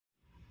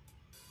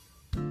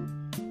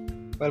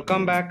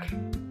Welcome back.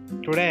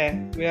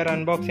 Today we are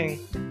unboxing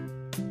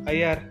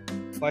Ariel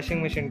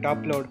washing machine top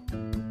load.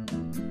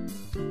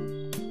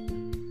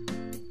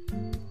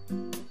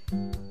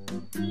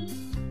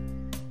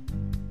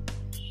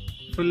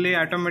 Fully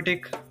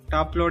automatic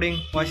top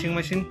loading washing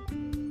machine.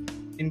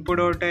 Input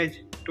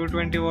voltage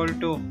 220 volt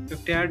to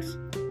 50 Hz.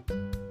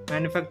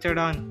 Manufactured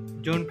on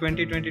June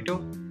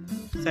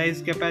 2022.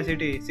 Size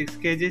capacity 6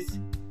 kg.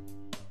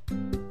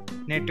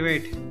 Net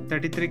weight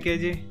 33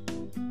 kg.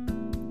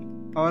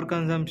 Power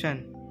consumption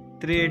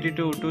 380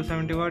 to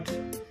 270 watts.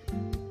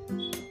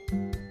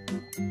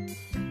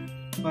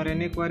 For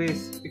any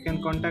queries, you can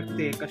contact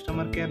the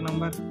customer care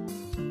number.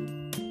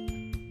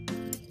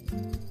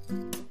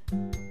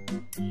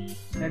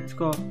 Let's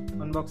go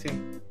unboxing.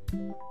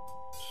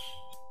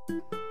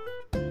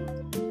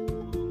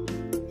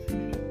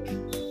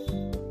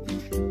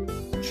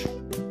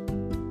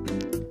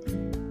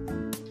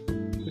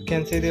 You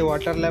can see the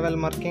water level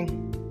marking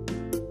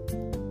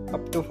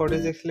up to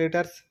 46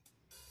 liters.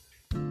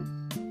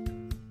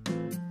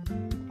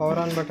 Power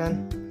on button,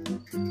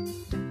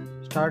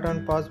 start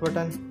and pause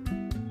button,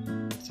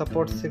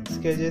 supports 6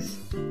 kg.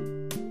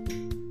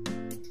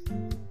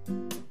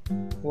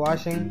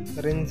 Washing,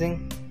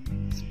 rinsing,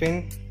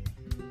 spin,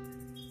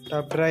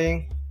 tub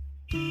drying.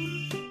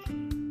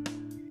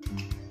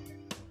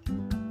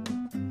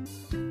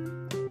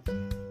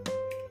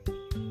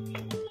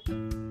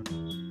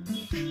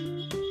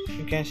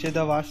 You can see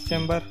the wash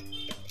chamber,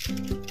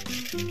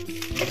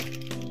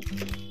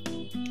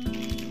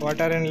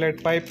 water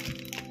inlet pipe,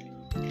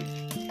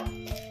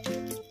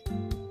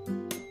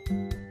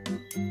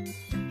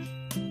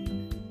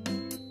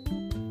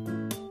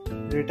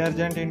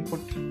 detergent input,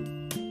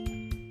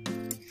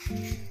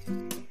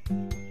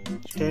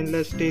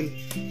 stainless steel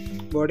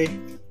body,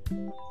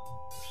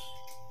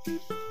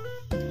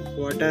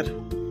 water,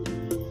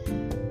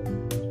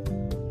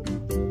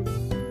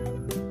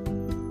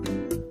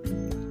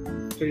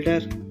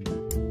 filter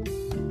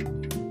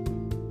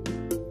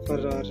for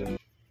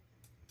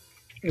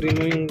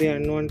removing the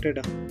unwanted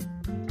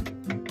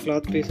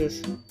cloth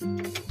pieces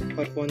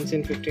for once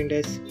in 15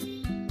 days.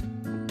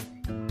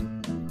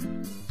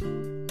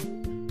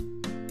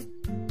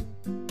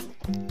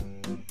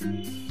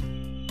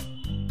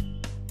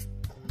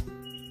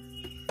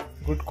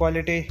 Good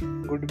quality,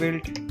 good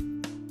build.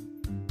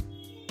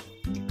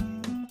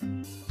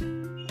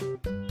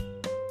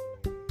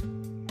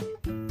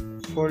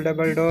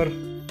 Foldable door.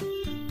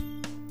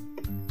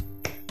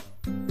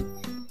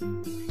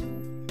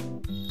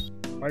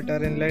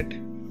 Water inlet.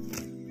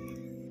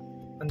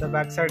 On the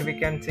back side we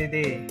can see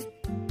the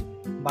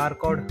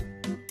barcode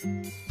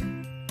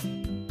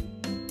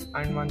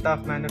and month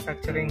of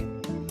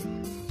manufacturing,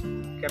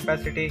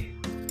 capacity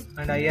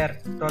and Ariel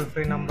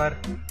toll-free number.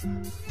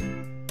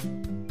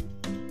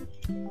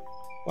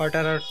 Water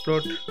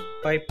outflow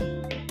pipe,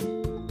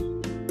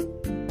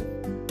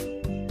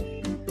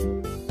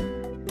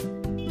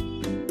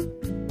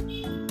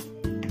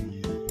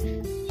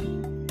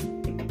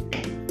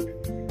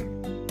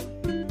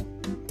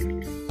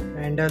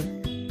 handle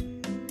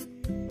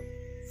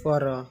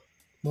for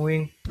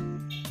moving,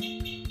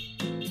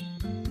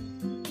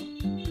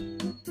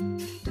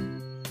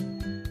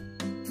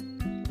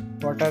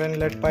 water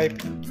inlet pipe,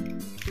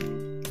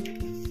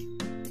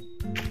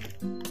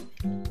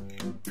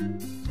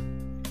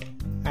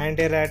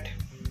 anti-rat,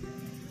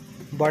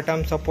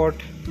 bottom support,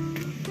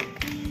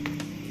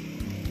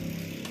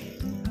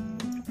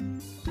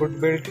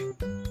 good build.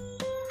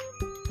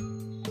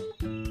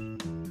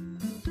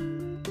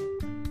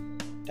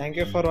 Thank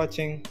you for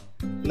watching.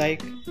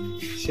 Like,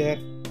 share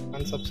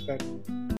and subscribe.